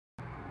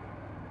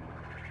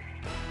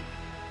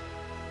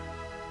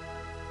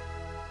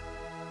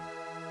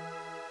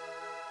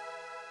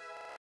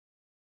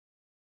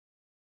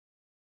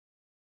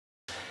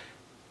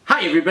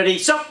Hi everybody,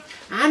 so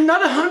I'm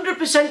not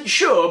 100%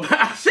 sure, but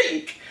I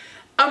think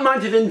I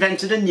might have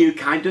invented a new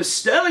kind of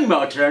Stirling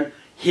motor, and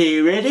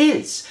here it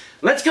is.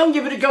 Let's go and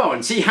give it a go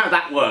and see how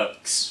that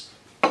works.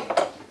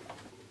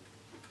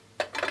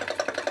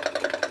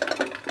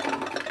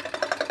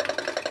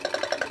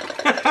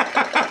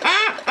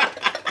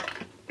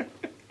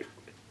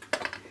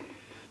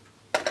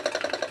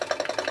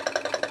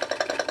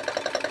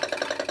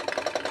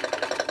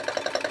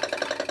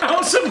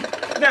 Awesome!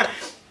 Now,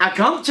 I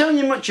can't tell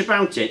you much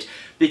about it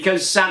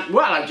because,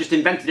 well, I've just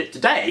invented it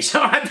today,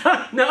 so I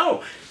don't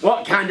know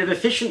what kind of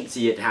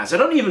efficiency it has. I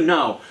don't even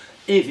know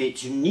if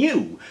it's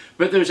new,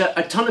 but there's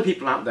a ton of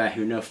people out there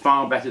who know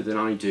far better than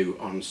I do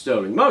on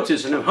Stirling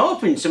motors, and I'm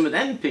hoping some of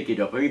them pick it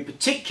up. I mean,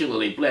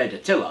 particularly Blade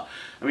Attila.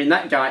 I mean,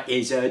 that guy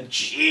is a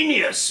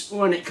genius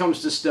when it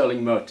comes to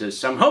Stirling motors,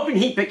 so I'm hoping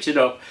he picks it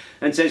up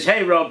and says,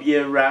 hey Rob,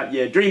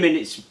 you're dreaming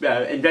it's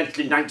invented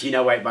in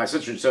 1908 by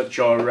such and such,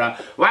 or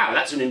wow,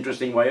 that's an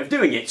interesting way of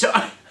doing it. So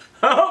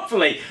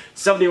hopefully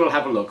somebody will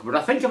have a look, but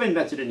I think I've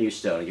invented a new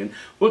Stirling, and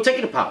we'll take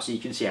it apart so you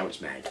can see how it's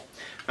made.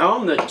 Now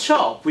on the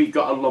top we've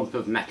got a lump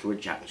of metal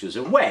which acts as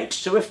a weight,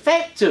 so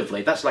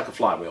effectively that's like a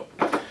flywheel.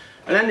 And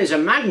then there's a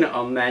magnet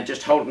on there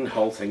just holding the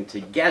whole thing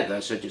together,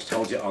 so it just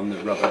holds it on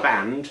the rubber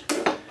band.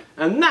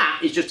 And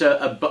that is just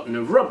a button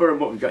of rubber, and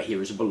what we've got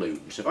here is a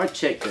balloon. So if I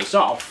take this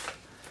off,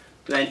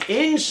 then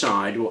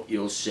inside what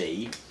you'll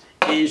see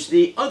is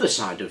the other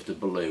side of the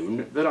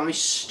balloon that I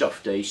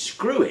stuffed a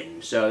screw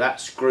in. So that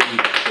screw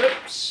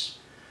clips.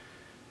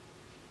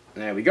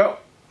 There we go.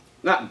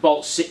 That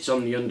bolt sits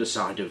on the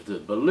underside of the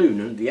balloon,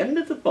 and at the end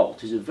of the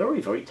bolt is a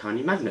very, very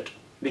tiny magnet.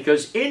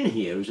 Because in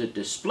here is a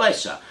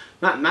displacer.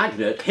 That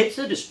magnet hits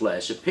the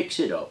displacer, picks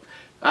it up.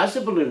 As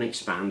the balloon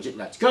expands, it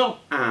lets go,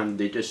 and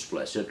the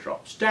displacer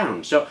drops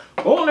down. So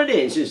all it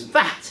is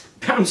that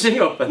bouncing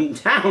up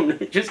and down,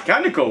 which is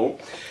kind of cool.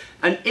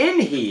 And in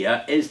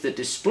here is the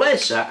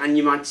displacer, and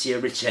you might see a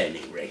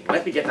retaining ring.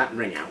 Let me get that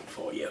ring out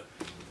for you.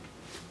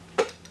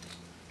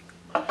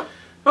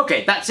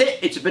 Okay, that's it.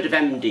 It's a bit of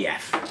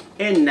MDF.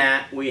 In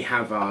there we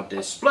have our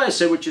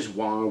displacer, which is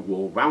wire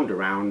wool wound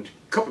around,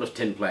 a couple of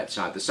tin plates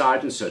either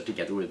side, and sewed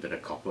together with a bit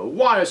of copper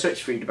wire so it's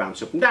free to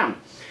bounce up and down.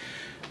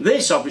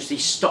 This obviously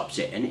stops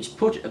it, and it's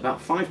put at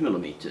about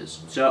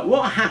 5mm. So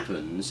what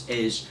happens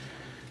is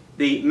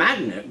the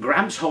magnet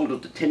grabs hold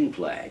of the tin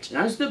plate, and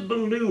as the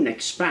balloon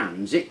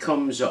expands it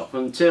comes up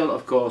until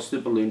of course the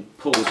balloon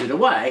pulls it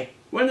away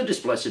when the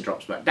displacer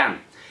drops back down.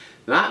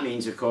 That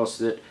means of course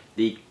that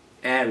the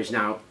air is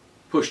now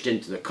pushed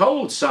into the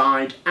cold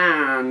side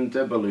and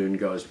the balloon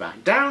goes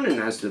back down, and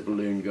as the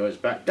balloon goes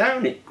back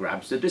down it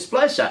grabs the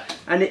displacer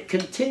and it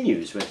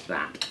continues with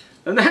that.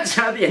 And that's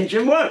how the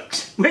engine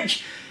works,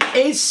 which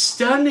is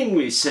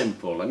stunningly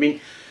simple. I mean,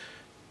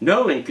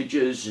 no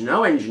linkages,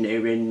 no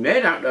engineering,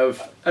 made out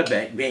of a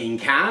baked bean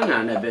can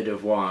and a bit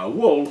of wire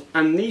wool,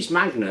 and these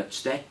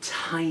magnets, they're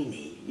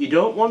tiny. You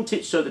don't want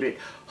it so that it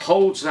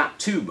holds that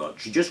too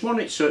much, you just want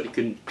it so that it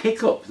can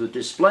pick up the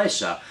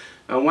displacer,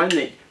 and when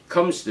it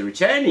comes to the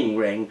retaining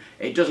ring,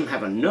 it doesn't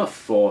have enough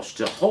force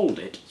to hold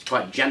it. It's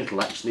quite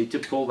gentle actually to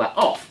pull that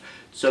off,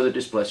 so the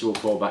displacer will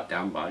fall back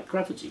down by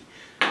gravity.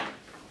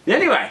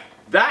 Anyway,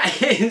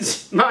 that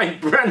is my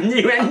brand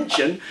new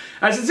engine.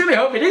 I sincerely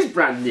hope it is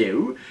brand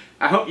new.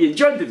 I hope you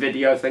enjoyed the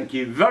video. Thank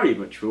you very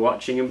much for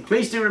watching, and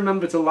please do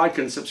remember to like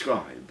and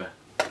subscribe.